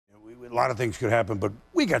a lot of things could happen, but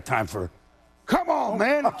we got time for. Come on,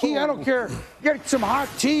 man. Key, I don't care. Get some hot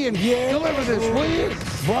tea and deliver this, will you?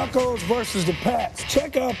 Broncos versus the Pats.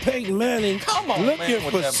 Check out Peyton Manning looking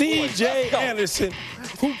for C.J. Anderson,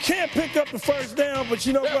 who can't pick up the first down, but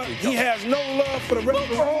you know what? He has no love for the rest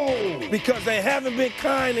of the room because they haven't been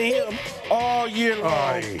kind to him all year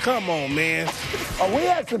long. Come on, man. We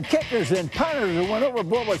had some kickers and punters who went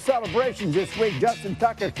overboard with celebrations this week. Justin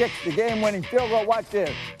Tucker kicks the game-winning field goal. Watch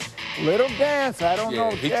this. Little dance, I don't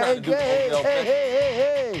know. Hey.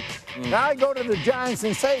 Now I go to the Giants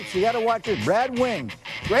and Saints. You got to watch it. Brad Wing,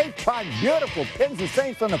 great punt, beautiful. Pins the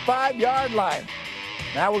Saints on the 5-yard line.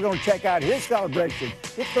 Now we're going to check out his celebration.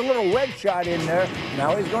 Hits a little wedge shot in there.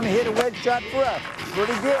 Now he's going to hit a wedge shot for us.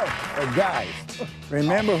 Pretty good. But guys,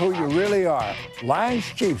 remember who you really are. Lions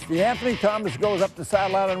Chiefs. The Anthony Thomas goes up the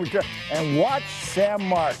sideline and return. And watch Sam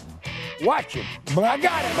Martin. Watch him. I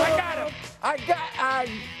got him. I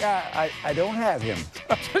don't have him.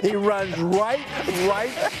 He runs right.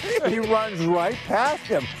 He runs right past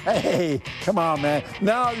him. Hey, come on, man.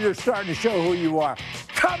 Now you're starting to show who you are.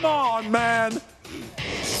 Come on, man.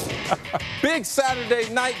 Big Saturday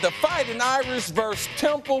night, the Fighting Irish versus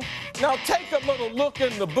Temple. Now take a little look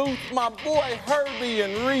in the booth. My boy Herbie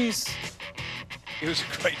and Reese. It was a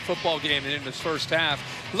great football game in this first half.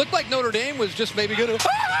 It looked like Notre Dame was just maybe going to... Oh,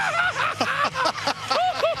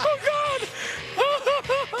 God!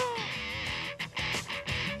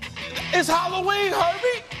 It's Halloween,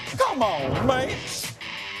 Herbie. Come on, man.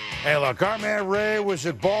 Hey, look, our man Ray was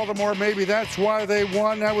at Baltimore. Maybe that's why they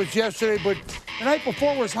won. That was yesterday. But the night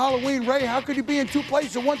before was Halloween. Ray, how could you be in two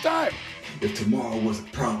places at one time? If tomorrow was a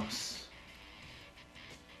promise,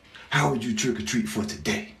 how would you trick or treat for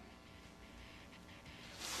today?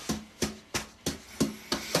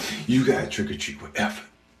 You gotta trick or treat with effort.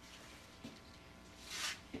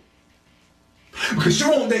 Because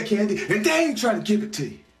you want that candy and they ain't trying to give it to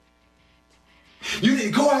you. You need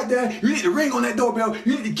to go out there, you need to ring on that doorbell,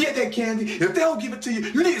 you need to get that candy. If they don't give it to you,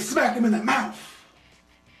 you need to smack them in the mouth.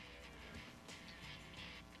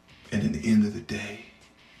 And in the end of the day,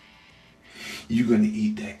 you're gonna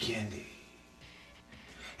eat that candy.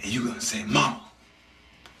 And you're gonna say, Mama,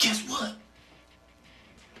 guess what?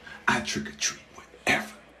 I trick or treat with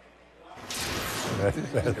effort.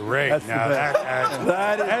 That's Ray. That's now the best.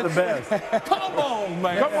 That is the best. Come on,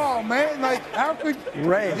 man. Come on, man. Like, how could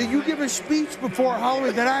Ray? Did you give a speech before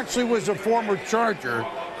Halloween that actually was a former Charger,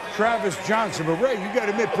 Travis Johnson? But Ray, you got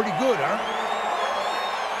to admit, pretty good, huh?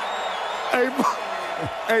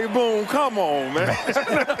 Hey, Boone, come on, man.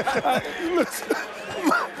 Listen,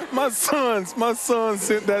 my son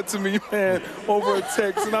sent that to me, man, over a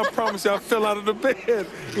text, and I promise you I fell out of the bed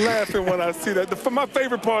laughing when I see that. My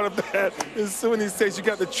favorite part of that is when he says you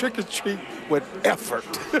got to trick or treat with effort.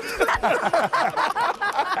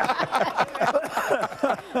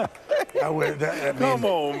 Come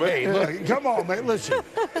on, man. Hey, look, come on, man. Listen,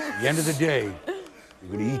 at the end of the day,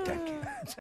 you're going to eat that kid.